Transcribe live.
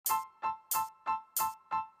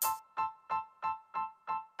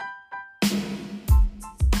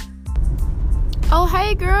Oh,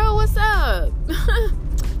 hey girl, what's up?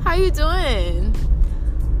 How you doing?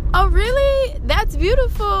 Oh, really? That's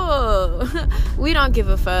beautiful. We don't give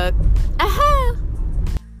a fuck. Aha.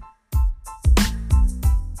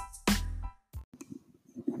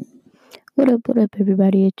 What up,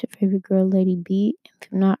 everybody? It's your favorite girl, Lady B. If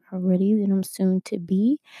I'm not already, then I'm soon to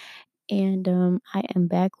be. And I am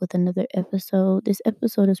back with another episode. This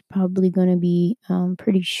episode is probably going to be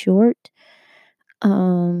pretty short.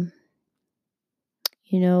 Um,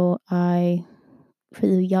 I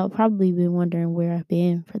y'all probably been wondering where I've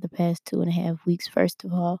been for the past 2.5 weeks. First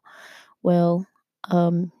of all, well,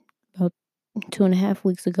 about 2.5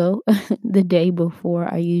 weeks ago, the day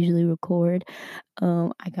before I usually record,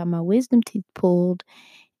 I got my wisdom teeth pulled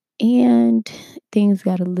and things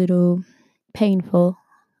got a little painful.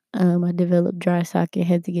 I developed dry socket,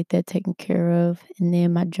 had to get that taken care of, and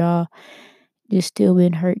then my jaw just still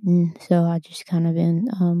been hurting, so I just kind of been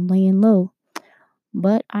laying low.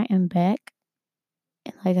 But I am back,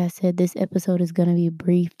 and like I said, this episode is gonna be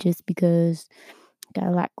brief, just because got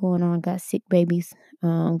a lot going on. Got sick babies,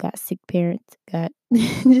 got sick parents, got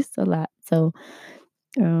just a lot. So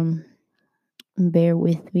um, bear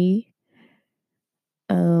with me.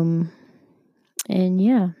 Um, and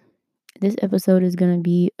yeah, this episode is going to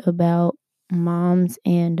be about moms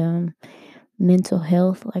and mental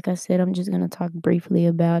health. Like I said, I'm just going to talk briefly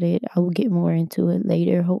about it. I will get more into it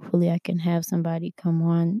later. Hopefully, I can have somebody come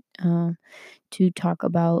on to talk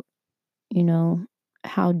about, you know,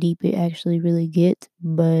 how deep it actually really gets.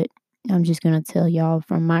 But I'm just going to tell y'all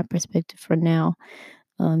from my perspective for now.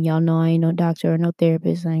 Y'all know I ain't no doctor or no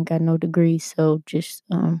therapist. I ain't got no degree. So just,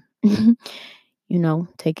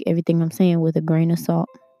 take everything I'm saying with a grain of salt.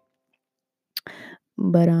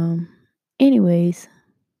 But anyways,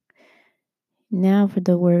 now for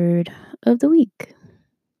the word of the week.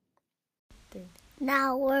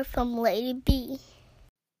 Now we're from Lady B.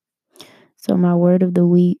 So my word of the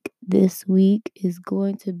week this week is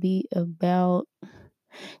going to be about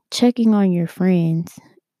checking on your friends.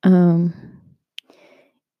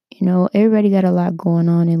 Everybody got a lot going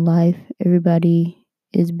on in life. Everybody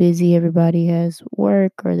is busy. Everybody has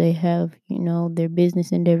work, or they have, their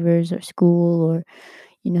business endeavors or school, or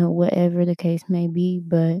whatever the case may be.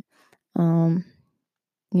 But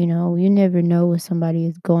you never know what somebody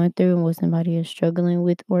is going through and what somebody is struggling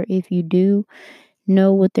with. Or if you do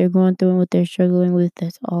know what they're going through and what they're struggling with,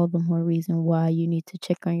 that's all the more reason why you need to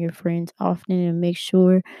check on your friends often and make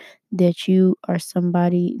sure that you are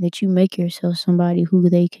somebody, that you make yourself somebody who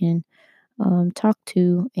they can talk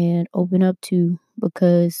to and open up to,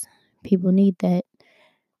 because people need that.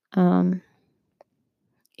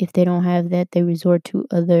 If they don't have that, they resort to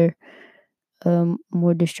other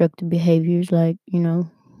more destructive behaviors, like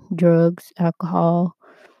drugs, alcohol,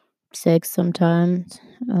 sex sometimes,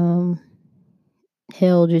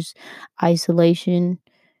 hell, just isolation,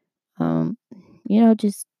 um,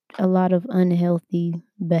 just a lot of unhealthy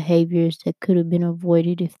behaviors that could have been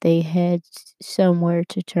avoided if they had somewhere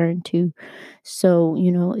to turn to. So,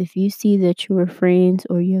 if you see that your friends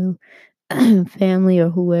or your family or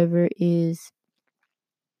whoever is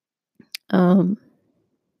um,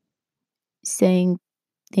 saying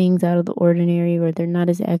things out of the ordinary, or they're not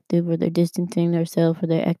as active, or they're distancing themselves, or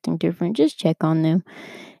they're acting different, just check on them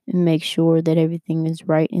and make sure that everything is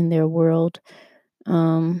right in their world.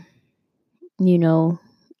 Um, you know,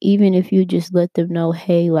 Even if you just let them know,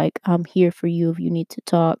 hey, like, I'm here for you if you need to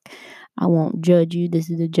talk. I won't judge you. This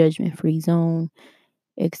is a judgment free zone,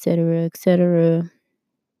 etc., etc.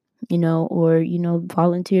 Or,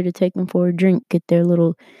 volunteer to take them for a drink, get their,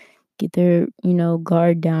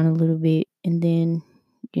 guard down a little bit, and then,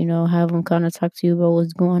 have them kind of talk to you about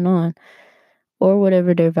what's going on, or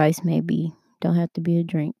whatever their vice may be. Don't have to be a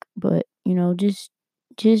drink, but,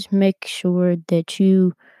 just make sure that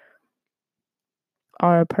you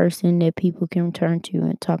are a person that people can turn to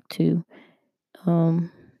and talk to,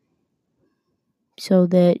 um, so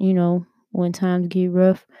that, when times get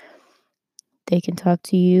rough, they can talk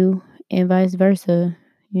to you, and vice versa.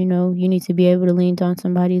 You need to be able to lean on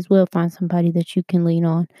somebody as well. Find somebody that you can lean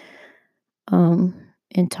on,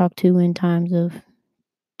 and talk to in times of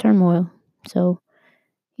turmoil. So,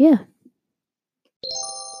 yeah.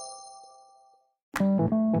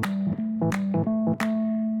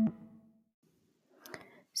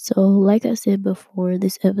 So, like I said before,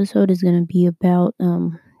 this episode is going to be about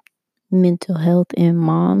mental health and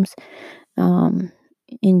moms. Um,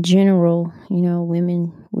 in general,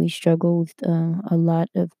 women, we struggle with a lot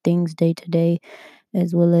of things day to day,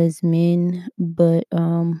 as well as men. But,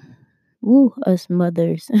 us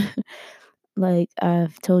mothers, like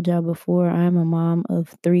I've told y'all before, I'm a mom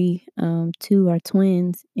of three. Two are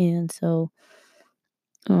twins, and so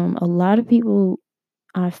A lot of people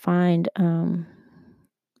I find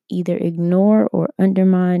either ignore or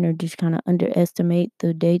undermine or just kind of underestimate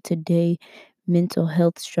the day to day mental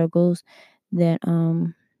health struggles that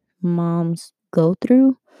moms go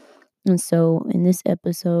through. And so, in this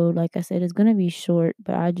episode, like I said, it's going to be short,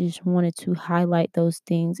 but I just wanted to highlight those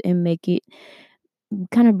things and make it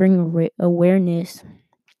kind of bring awareness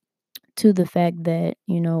to the fact that,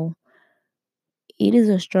 it is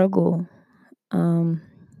a struggle. Um,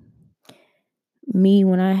 Me,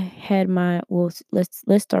 when I had my well, let's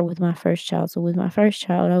start with my first child. So with my first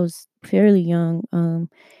child, I was fairly young,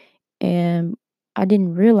 and I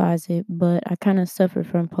didn't realize it, but I kind of suffered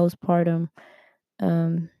from postpartum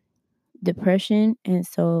um, depression, and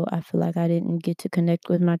so I feel like I didn't get to connect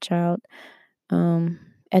with my child um,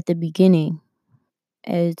 at the beginning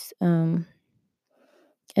as um,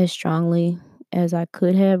 as strongly as I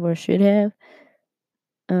could have or should have.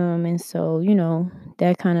 And so,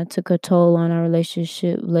 that kind of took a toll on our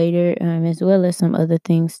relationship later, as well as some other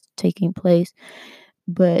things taking place.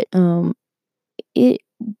 But it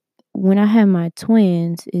when I had my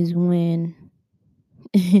twins is when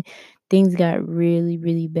things got really,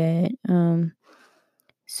 really bad.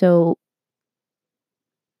 So,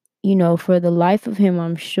 for the life of him,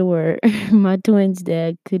 I'm sure my twins'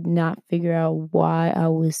 dad could not figure out why I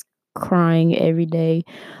was crying every day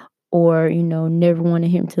or, never wanted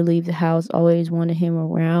him to leave the house, always wanted him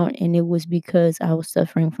around. And it was because I was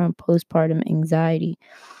suffering from postpartum anxiety,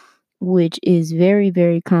 which is very,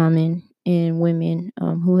 very common in women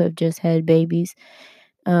who have just had babies.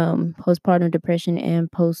 Postpartum depression and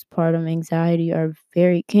postpartum anxiety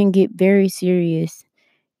can get very serious.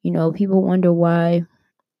 People wonder why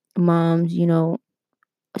moms,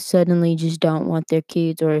 suddenly just don't want their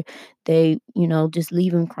kids, or they, just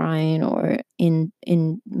leave them crying, or in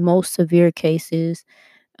most severe cases,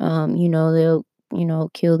 they'll,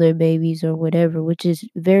 kill their babies or whatever, which is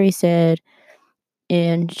very sad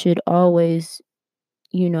and should always,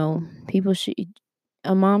 people should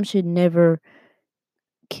a mom should never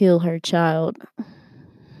kill her child.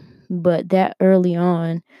 But that early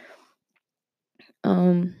on,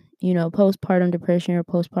 postpartum depression or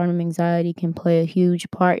postpartum anxiety can play a huge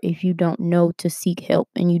part if you don't know to seek help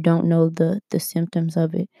and you don't know the symptoms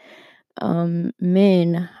of it.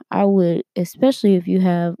 Men, I would, especially if you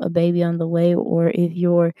have a baby on the way, or if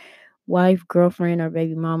your wife, girlfriend, or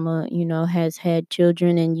baby mama, has had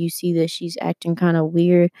children and you see that she's acting kind of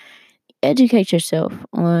weird, educate yourself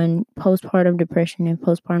on postpartum depression and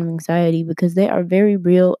postpartum anxiety, because they are very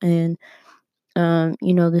real. And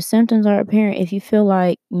the symptoms are apparent. If you feel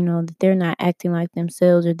like, that they're not acting like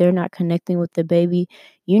themselves or they're not connecting with the baby,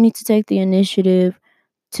 you need to take the initiative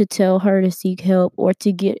to tell her to seek help, or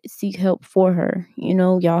to seek help for her.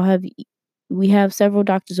 We have several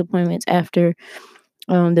doctor's appointments after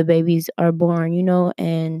the babies are born,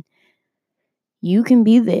 and you can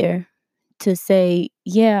be there to say,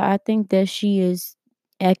 yeah, I think that she is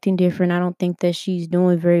acting different. I don't think that she's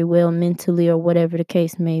doing very well mentally, or whatever the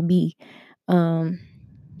case may be. Um,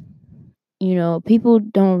 People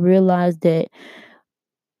don't realize that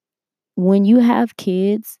when you have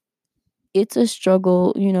kids, it's a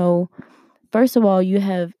struggle. First of all, you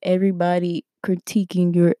have everybody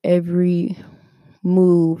critiquing your every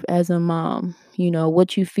move as a mom.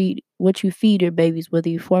 What you feed your babies, whether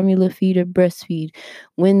you formula feed or breastfeed,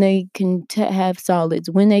 when they can have solids,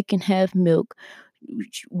 when they can have milk,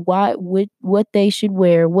 what they should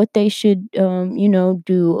wear, what they should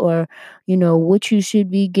do, or what you should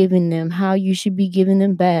be giving them, how you should be giving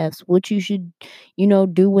them baths, what you should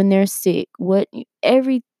do when they're sick, what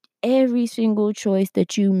every single choice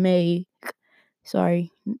that you make,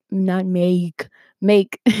 sorry, not make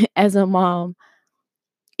as a mom,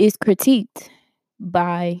 is critiqued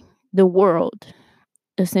by the world,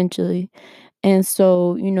 essentially. And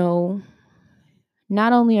so,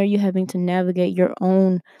 not only are you having to navigate your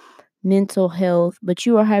own mental health, but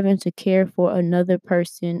you are having to care for another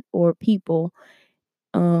person or people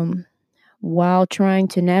um while trying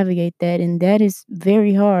to navigate that, and that is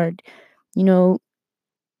very hard. You know,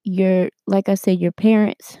 like I said, your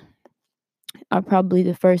parents are probably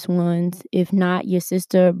the first ones, if not your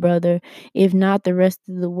sister or brother, if not the rest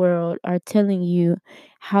of the world, are telling you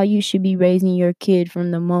how you should be raising your kid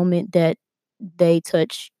from the moment that they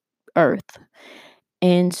touch earth.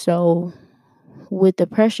 And so, with the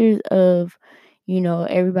pressures of,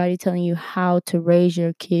 everybody telling you how to raise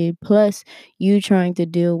your kid, plus you trying to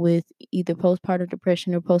deal with either postpartum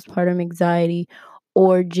depression or postpartum anxiety,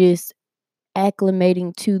 or just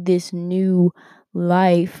acclimating to this new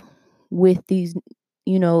life with these,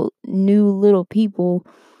 new little people,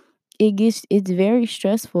 it's very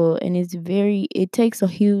stressful, and it takes a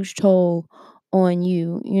huge toll on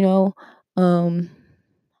you, you know? Um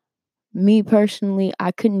Me personally,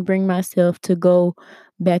 I couldn't bring myself to go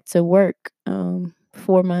back to work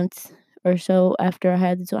 4 months or so after I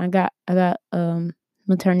had the I got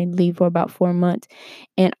maternity leave for about 4 months,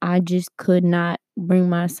 and I just could not bring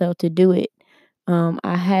myself to do it.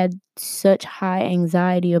 I had such high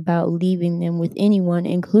anxiety about leaving them with anyone,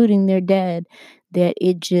 including their dad, that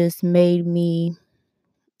it just made me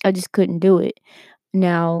I just couldn't do it.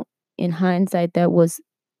 Now, in hindsight,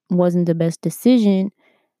 wasn't the best decision.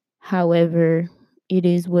 However, it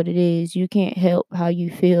is what it is. You can't help how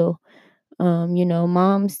you feel.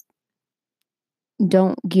 Moms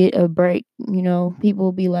don't get a break. People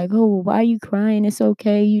will be like, "Oh, well, why are you crying? It's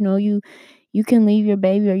okay. You can leave your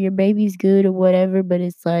baby, or your baby's good, or whatever." But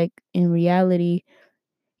it's like, in reality,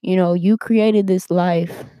 you created this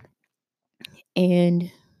life,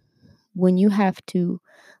 and when you have to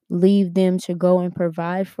leave them to go and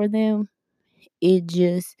provide for them, it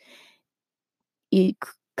just it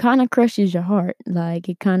kind of crushes your heart. Like,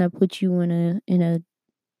 it kind of puts you in a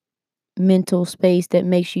mental space that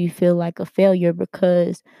makes you feel like a failure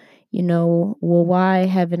because, well, why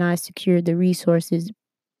haven't I secured the resources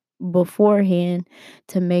beforehand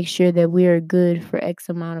to make sure that we are good for X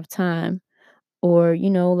amount of time? Or,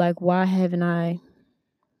 like, why haven't I,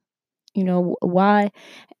 why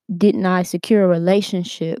didn't I secure a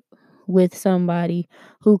relationship with somebody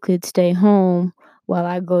who could stay home while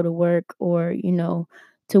I go to work, or,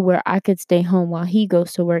 to where I could stay home while he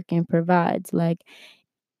goes to work and provides? Like,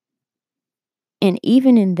 and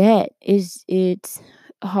even in that, it's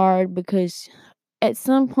hard because at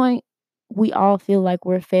some point we all feel like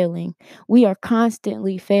we're failing. We are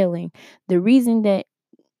constantly failing. The reason that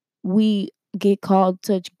we get called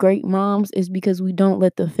such great moms is because we don't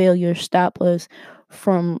let the failure stop us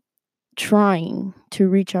from trying to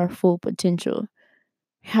reach our full potential.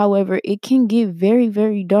 However, it can get very,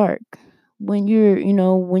 very dark when you're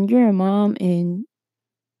a mom and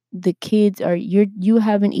the kids are you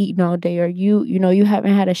haven't eaten all day, or you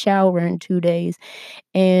haven't had a shower in 2 days,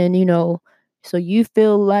 and so you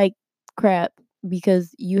feel like crap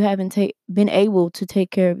because you haven't been able to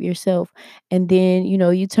take care of yourself. And then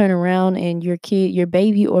you turn around and your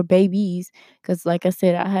baby or babies, because like I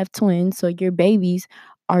said, I have twins, so your babies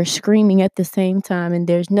are screaming at the same time, and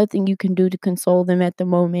there's nothing you can do to console them at the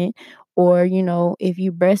moment. Or if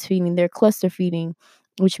you're breastfeeding, they're cluster feeding,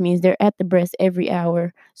 which means they're at the breast every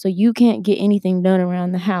hour, so you can't get anything done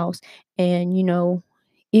around the house. And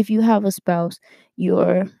if you have a spouse,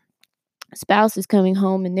 your spouse is coming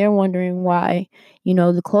home and they're wondering why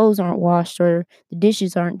the clothes aren't washed, or the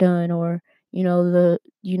dishes aren't done, or the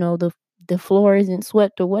floor isn't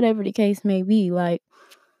swept, or whatever the case may be. Like,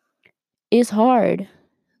 it's hard.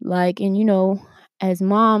 Like, and as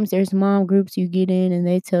moms, there's mom groups you get in, and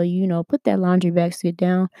they tell you, put that laundry basket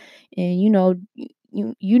down, and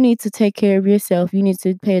you need to take care of yourself, you need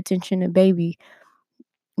to pay attention to baby.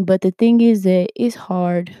 But the thing is that it's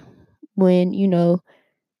hard when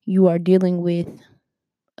you are dealing with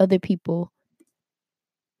other people,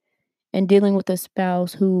 and dealing with a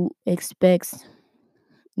spouse who expects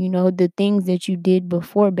the things that you did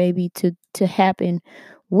before baby to happen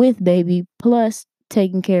with baby, plus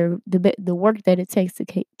taking care of the work that it takes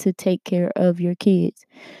to take care of your kids.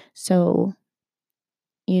 So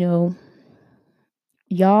you know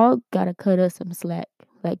y'all gotta cut us some slack,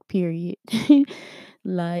 like, period.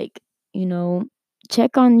 Like, you know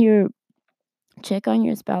check on your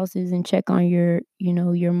spouses, and check on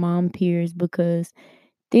your mom peers, because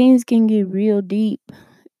things can get real deep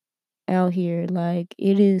out here. Like,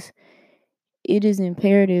 it is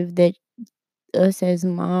imperative that us as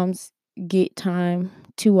moms get time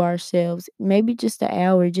to ourselves, maybe just an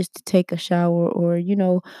hour, just to take a shower, or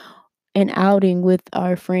an outing with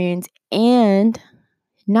our friends, and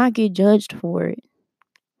not get judged for it.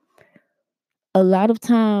 A lot of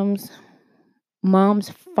times moms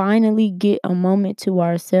finally get a moment to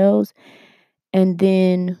ourselves, and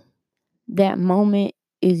then that moment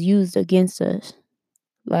is used against us.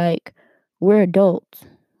 Like, we're adults,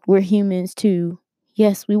 we're humans too.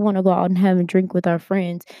 Yes, we want to go out and have a drink with our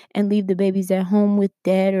friends and leave the babies at home with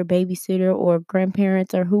dad or babysitter or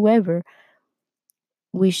grandparents or whoever.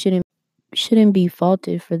 We shouldn't be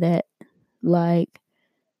faulted for that. Like,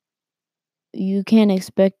 you can't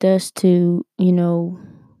expect us to,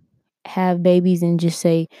 have babies and just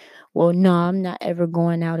say, well, no, I'm not ever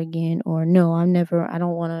going out again, or no, I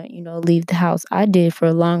don't want to, leave the house. I did for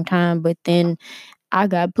a long time, but then I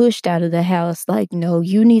got pushed out of the house. Like, no,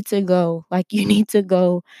 you need to go. Like, you need to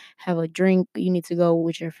go have a drink. You need to go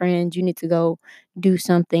with your friends. You need to go do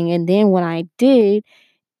something. And then when I did,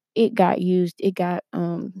 it got used in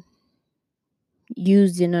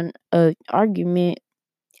an argument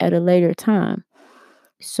at a later time.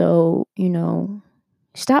 So,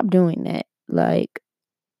 stop doing that. Like,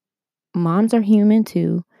 moms are human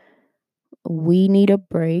too. We need a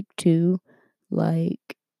break too. Like,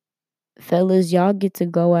 fellas, y'all get to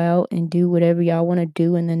go out and do whatever y'all want to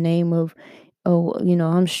do in the name of, oh,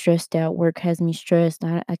 I'm stressed out. Work has me stressed.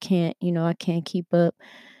 I can't, I can't keep up.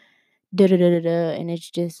 Da da da da da. And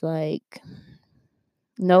it's just like,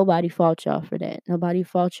 nobody fault y'all for that. Nobody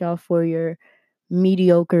fault y'all for your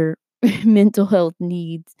mediocre mental health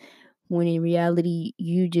needs, when in reality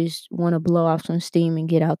you just want to blow off some steam and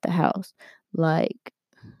get out the house. Like,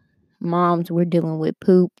 moms, we're dealing with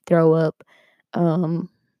poop, throw up,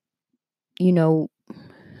 you know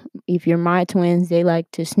if you're my twins, they like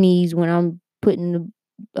to sneeze when I'm putting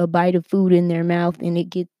a bite of food in their mouth, and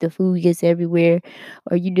the food gets everywhere.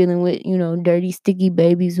 Or you dealing with, dirty sticky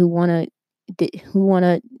babies who wanna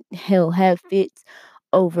hell have fits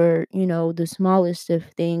over, the smallest of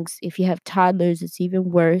things. If you have toddlers, it's even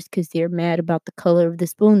worse because they're mad about the color of the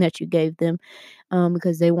spoon that you gave them,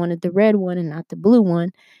 because they wanted the red one and not the blue one,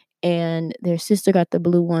 and their sister got the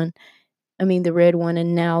red one,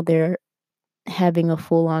 and now they're having a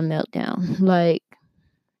full on meltdown. Like,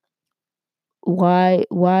 why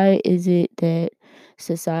is it that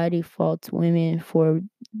society faults women for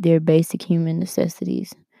their basic human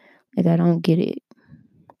necessities? Like, I don't get it.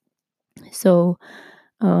 So,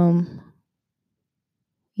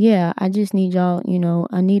 yeah, I just need y'all,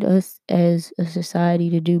 I need us as a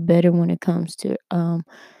society to do better when it comes to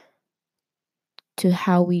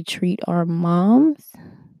how we treat our moms,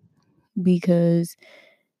 because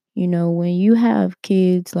when you have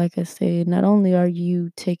kids, like I said, not only are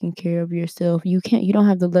you taking care of yourself, you don't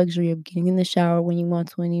have the luxury of getting in the shower when you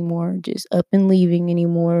want to anymore, just up and leaving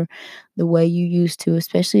anymore the way you used to,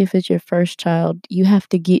 especially if it's your first child. You have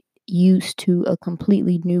to get used to a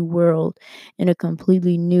completely new world and a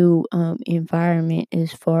completely new environment,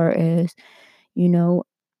 as far as,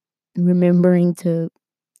 remembering to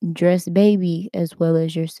dress baby as well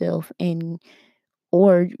as yourself, and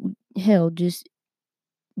or hell, just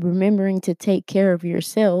remembering to take care of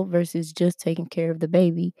yourself versus just taking care of the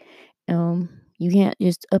baby. You can't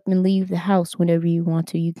just up and leave the house whenever you want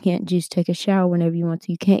to. You can't just take a shower whenever you want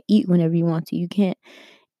to. You can't eat whenever you want to. You can't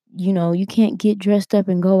get dressed up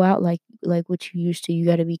and go out like what you used to. You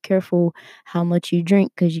got to be careful how much you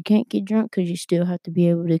drink, because you can't get drunk, because you still have to be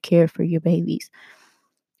able to care for your babies.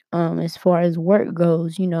 As far as work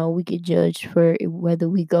goes, we get judged for whether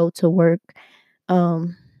we go to work,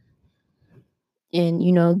 um and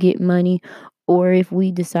get money, or if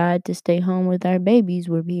we decide to stay home with our babies,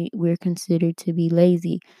 we're considered to be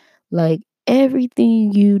lazy. Like,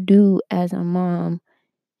 everything you do as a mom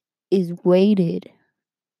is weighted,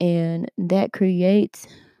 and that creates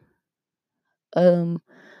um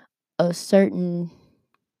a certain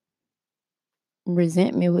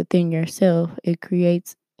resentment within yourself. It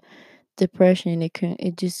creates depression.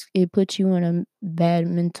 It puts you in a bad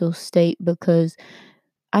mental state, because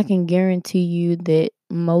I can guarantee you that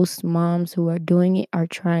most moms who are doing it are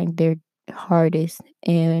trying their hardest.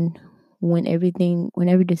 And when every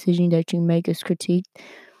decision that you make is critiqued,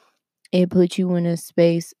 it puts you in a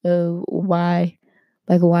space of why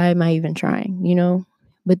am I even trying,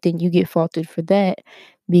 But then you get faulted for that,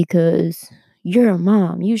 because you're a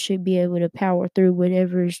mom. You should be able to power through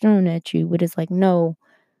whatever is thrown at you. But it's like, no,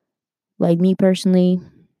 like, me personally,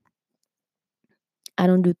 I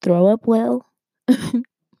don't do throw up well.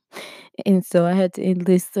 And so I had to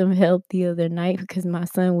enlist some help the other night because my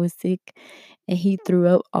son was sick and he threw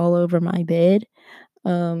up all over my bed.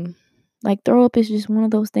 Um, like, throw up is just one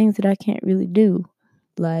of those things that I can't really do.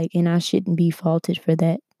 Like, and I shouldn't be faulted for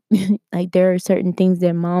that. Like, there are certain things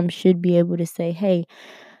that moms should be able to say, hey,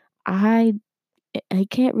 I I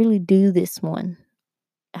can't really do this one.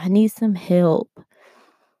 I need some help.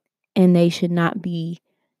 And they should not be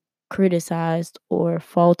criticized or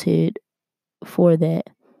faulted for that.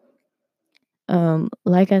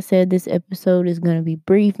 Like I said, this episode is going to be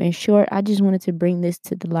brief and short. I just wanted to bring this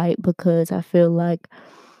to the light because I feel like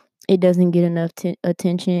it doesn't get enough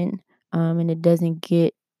attention, and it doesn't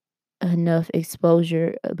get enough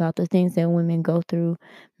exposure about the things that women go through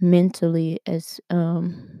mentally as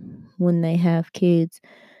when they have kids.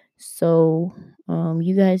 So,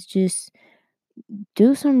 you guys just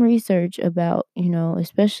do some research about,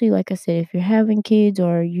 especially, like I said, if you're having kids,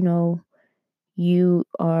 or you're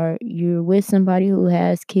with somebody who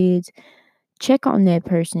has kids, check on that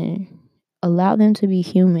person. Allow them to be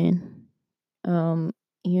human. Um,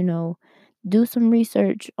 you know, do some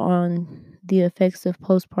research on the effects of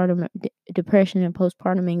postpartum depression and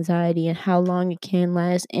postpartum anxiety and how long it can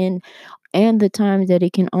last and the times that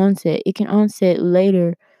it can onset. It can onset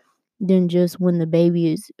later than just when the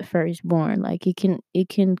baby is first born. Like it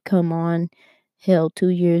can come on hell 2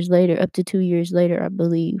 years later, up to 2 years later, I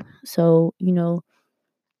believe. So,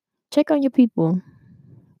 check on your people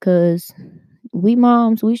because we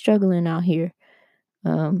moms, we struggling out here.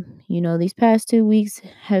 These past 2 weeks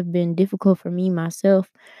have been difficult for me myself.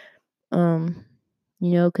 Um,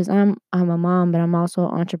 because I'm a mom, but I'm also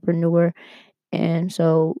an entrepreneur. And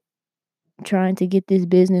so trying to get these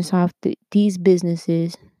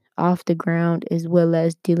businesses off the ground as well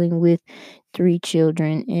as dealing with 3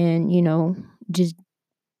 children and just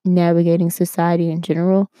navigating society in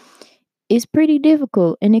general is pretty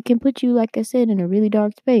difficult, and it can put you, like I said, in a really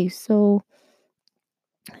dark space. So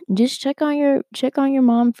just check on your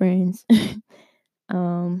mom friends.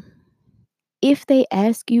 um if they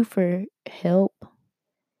ask you for help,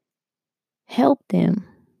 help them,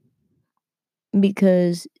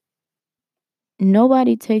 because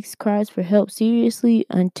nobody takes cries for help seriously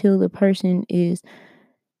until the person is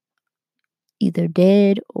either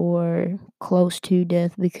dead or close to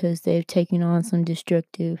death because they've taken on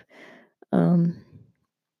um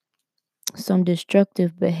some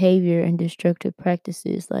destructive behavior and destructive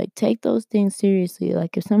practices. Like, take those things seriously.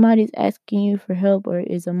 Like, if somebody's asking you for help or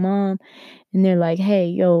is a mom and they're like, hey,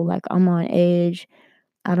 yo, like, I'm on edge,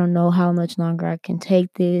 I don't know how much longer I can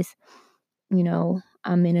take this,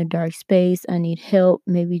 I'm in a dark space, I need help,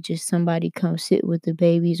 maybe just somebody come sit with the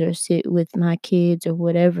babies or sit with my kids or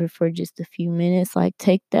whatever for just a few minutes. Like,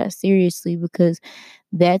 take that seriously, because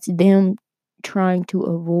that's them trying to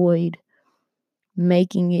avoid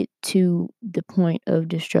making it to the point of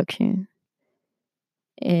destruction.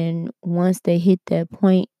 And once they hit that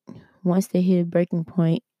point, once they hit a breaking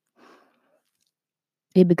point,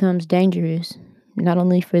 it becomes dangerous, not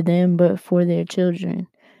only for them, but for their children.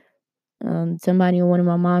 Somebody in one of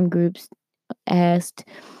my mom groups asked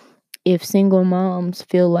if single moms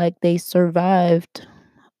feel like they survived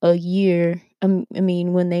a year.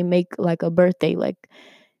 When they make like a birthday, like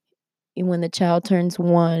when the child turns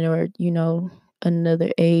 1 or, another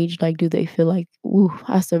age, like, do they feel like, ooh,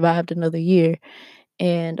 I survived another year?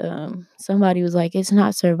 And somebody was like, it's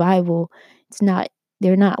not survival. It's not,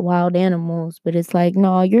 they're not wild animals, but it's like,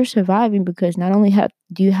 no, you're surviving because not only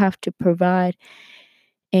do you have to provide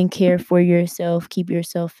and care for yourself, keep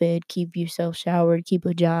yourself fed, keep yourself showered, keep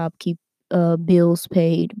a job, keep bills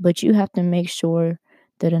paid, but you have to make sure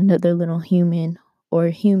that another little human or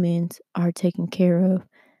humans are taken care of.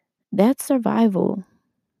 That's survival.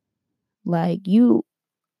 Like, you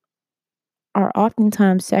are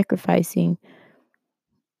oftentimes sacrificing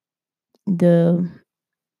the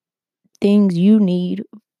things you need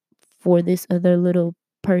for this other little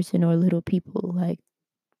person or little people. Like,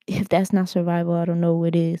 if that's not survival, I don't know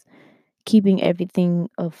what is. Keeping everything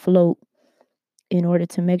afloat in order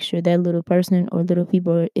to make sure that little person or little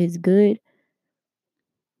people is good.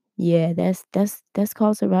 Yeah, that's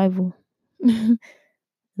called survival.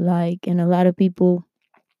 Like, and a lot of people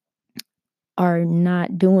are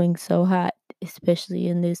not doing so hot, especially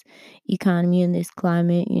in this economy, in this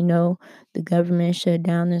climate. The government shut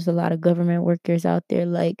down. There's a lot of government workers out there.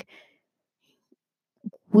 Like,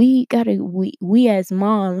 we as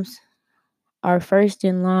moms are first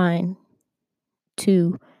in line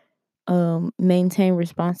to maintain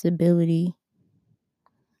responsibility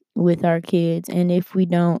with our kids, and if we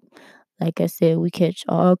don't, like I said, we catch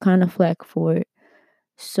all kind of flack for it.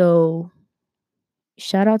 So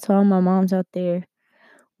shout out to all my moms out there.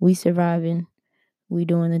 We surviving. We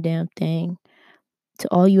doing the damn thing. To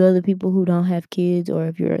all you other people who don't have kids, or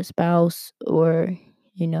if you're a spouse or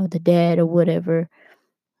the dad or whatever,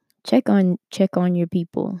 check on your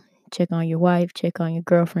people. Check on your wife, check on your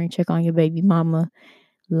girlfriend, check on your baby mama.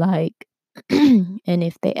 Like, and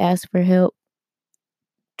if they ask for help,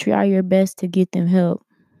 try your best to get them help,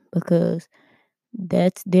 because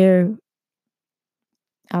that's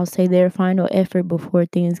I'll say their final effort before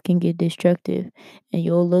things can get destructive. And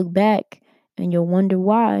you'll look back and you'll wonder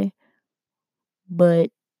why,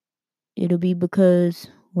 but it'll be because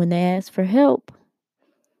when they ask for help,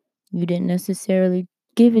 you didn't necessarily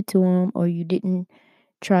give it to them, or you didn't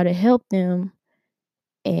try to help them,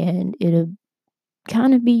 and it'll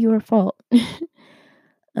kind of be your fault.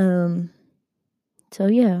 um so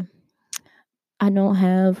yeah, I don't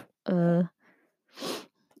have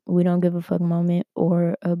We Don't Give a Fuck moment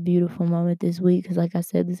or a beautiful moment this week, because like I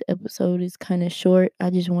said, this episode is kind of short. I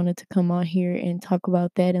just wanted to come on here and talk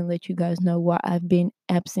about that and let you guys know why I've been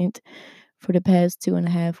absent for the past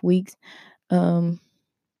 2.5 weeks.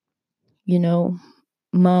 You know,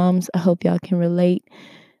 moms, I hope y'all can relate.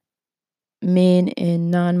 Men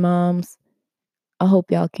and non-moms, I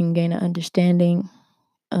hope y'all can gain an understanding.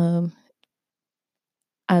 I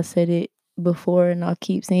said it before and I'll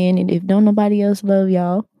keep saying it. If don't nobody else love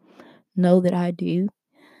y'all, know that I do.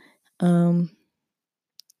 And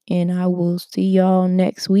I will see y'all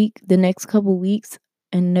next week, the next couple weeks,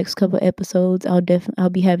 and the next couple episodes. I'll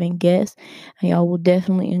be having guests, and y'all will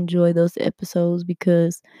definitely enjoy those episodes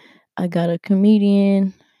because I got a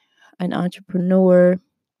comedian, an entrepreneur,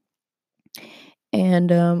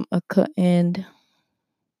 and and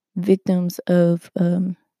victims of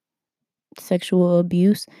sexual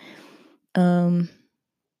abuse.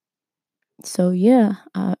 So yeah,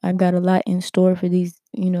 I got a lot in store for these,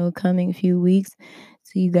 coming few weeks.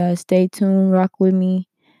 So you guys stay tuned, rock with me,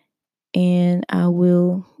 and I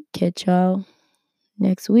will catch y'all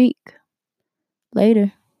next week.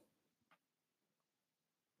 Later.